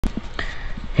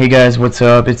Hey guys, what's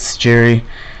up? It's Jerry,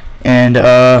 and today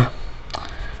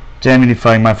I'm gonna be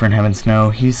fighting my friend Heaven Snow.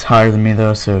 He's higher than me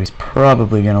though, so he's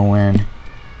probably gonna win.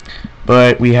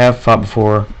 But we have fought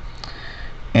before,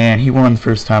 and he won the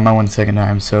first time, I won the second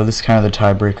time, so this is kind of the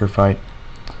tiebreaker fight.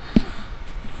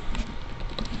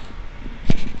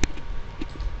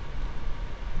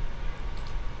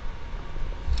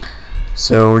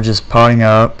 So we're just potting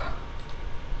up.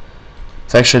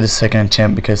 It's actually the second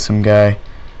attempt because some guy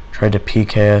tried to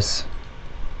PK us.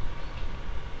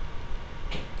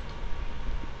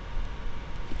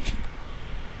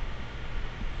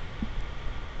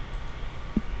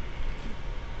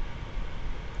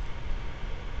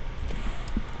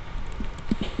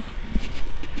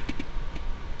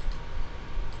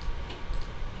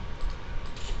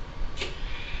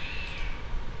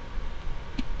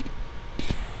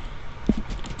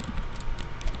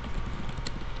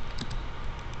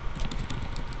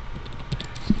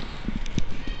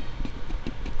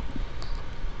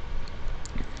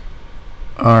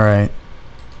 Alright.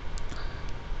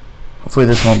 Hopefully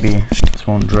this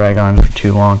won't drag on for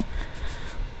too long.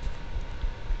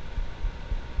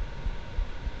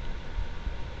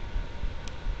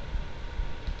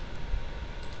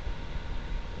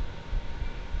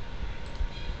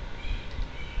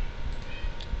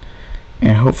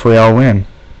 And hopefully I'll win.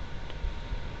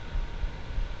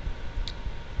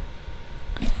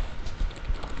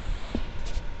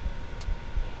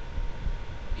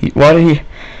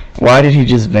 Why did he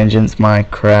just vengeance my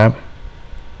crab?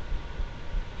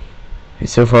 Hey,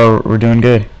 so far we're doing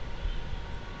good.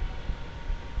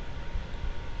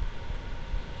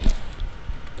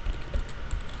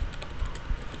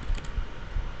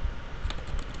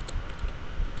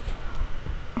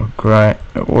 Oh, great.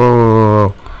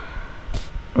 Whoa.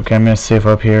 Okay, I'm gonna save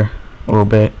up here a little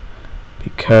bit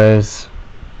because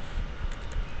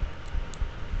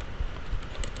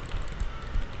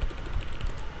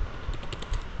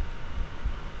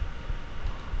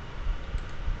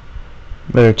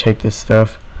better take this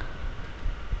stuff.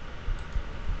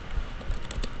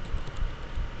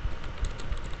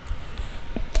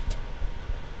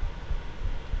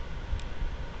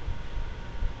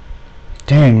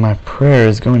 Dang, my prayer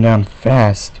is going down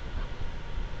fast.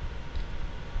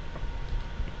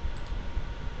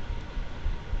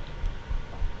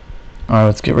 Alright,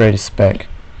 let's get ready to spec.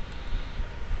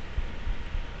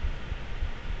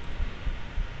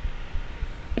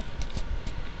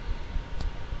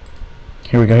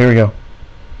 Here we go, here we go.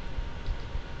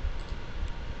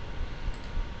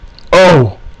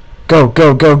 Oh! Go,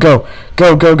 go, go, go!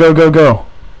 Go, go, go, go, go!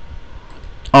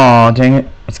 Aw, dang it.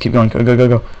 Let's keep going. Go, go, go,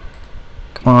 go.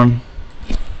 Come on.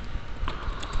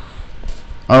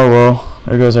 Oh well,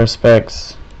 there goes our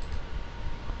specs.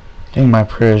 Dang, my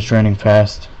prayer is draining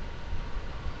fast.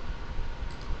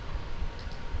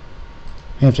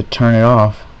 I have to turn it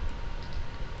off.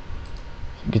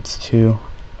 I think it's 2.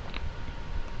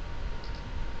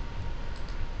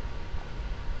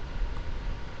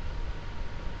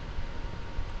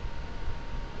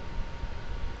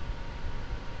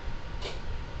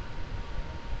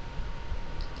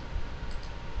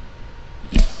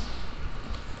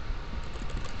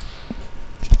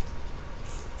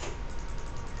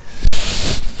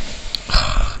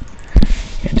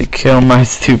 Had to kill my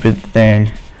stupid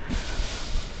thing.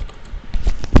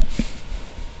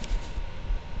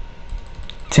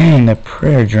 Dang, the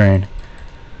prayer drain.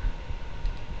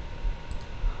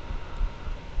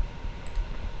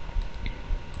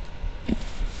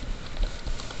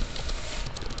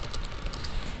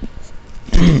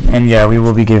 And yeah, we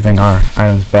will be giving our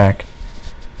items back.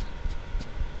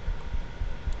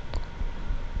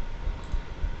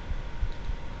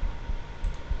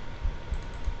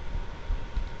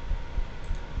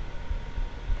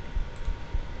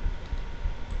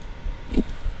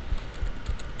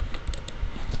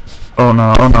 Oh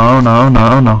no, oh no, oh no, oh no,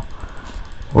 oh no.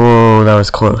 Whoa, that was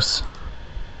close.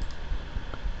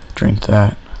 Drink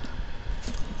that.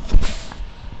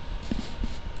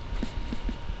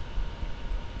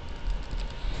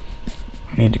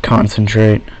 I need to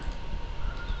concentrate.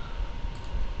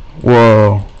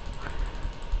 Whoa.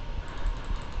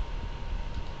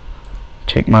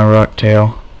 Take my rock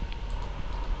tail.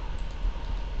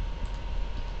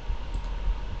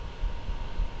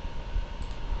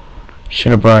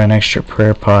 Should have brought an extra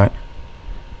prayer pot.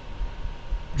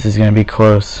 This is gonna be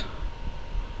close.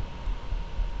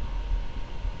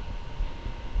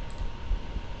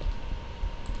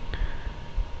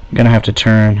 I'm gonna have to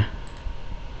turn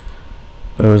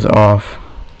those off.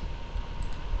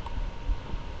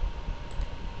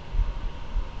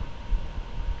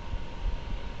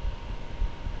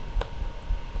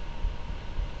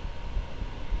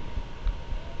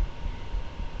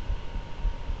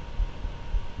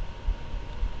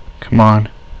 Come on.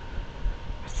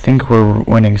 I think we're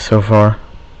winning so far.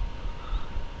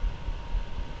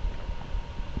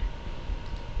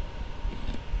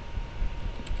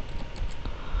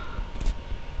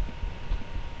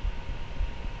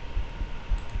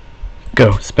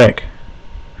 Go, spec.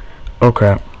 Oh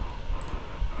crap.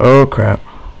 Oh crap.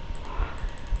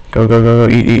 Go, go, go,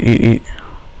 go, eat.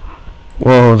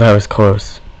 Whoa, that was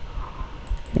close.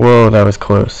 Whoa, that was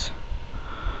close.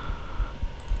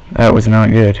 That was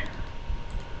not good.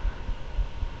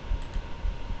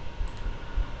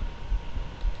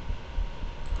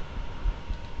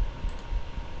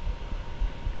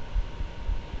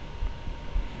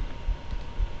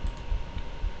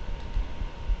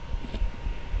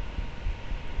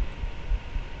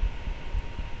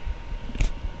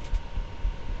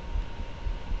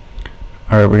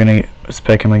 Alright, we're gonna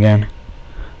spec him again.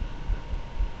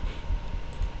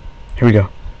 Here we go.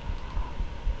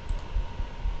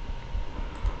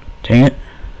 Dang it.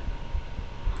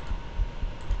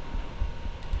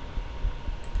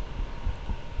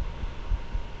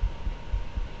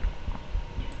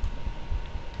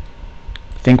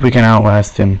 I think we can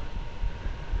outlast him.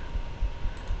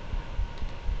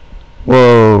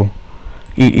 Whoa.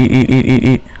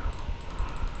 Eat.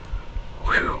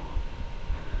 Whew.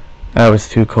 That was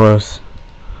too close.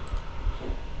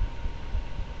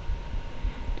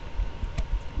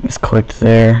 Just clicked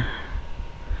there.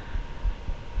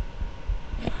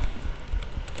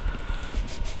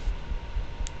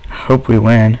 Hope we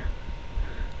win.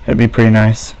 That'd be pretty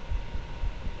nice.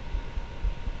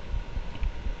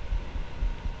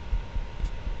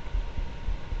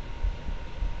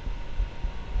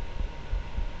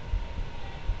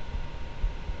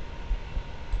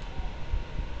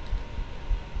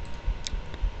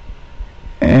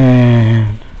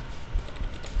 And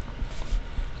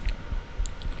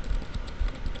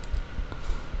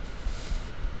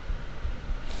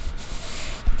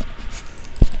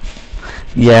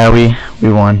yeah, we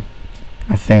won,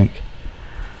 I think.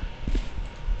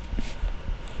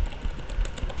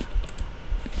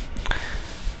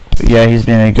 But yeah, he's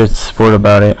being a good sport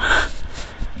about it.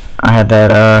 I had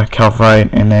that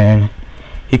kalphite, and then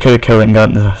he could have killed it and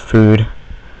gotten the food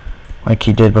like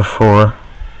he did before.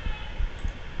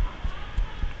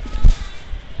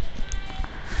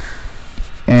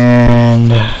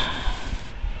 And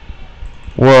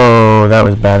whoa, that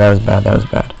was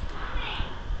bad.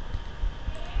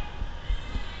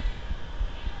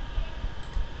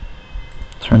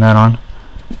 Turn that on.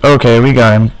 Okay, we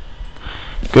got him.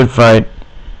 Good fight.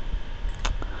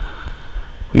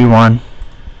 We won.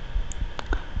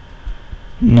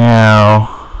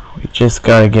 Now we just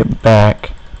gotta get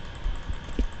back.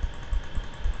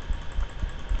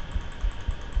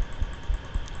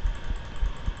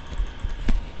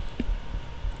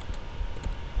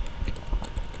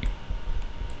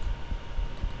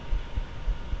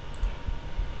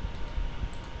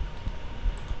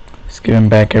 Just give him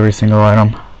back every single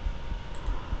item.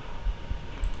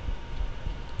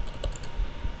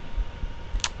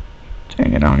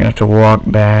 Dang it, I'm gonna have to walk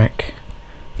back.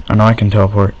 I know I can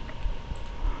teleport.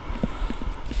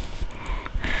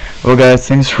 Well guys,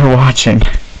 thanks for watching.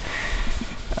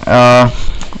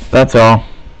 That's all.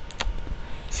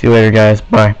 See you later guys,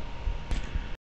 bye.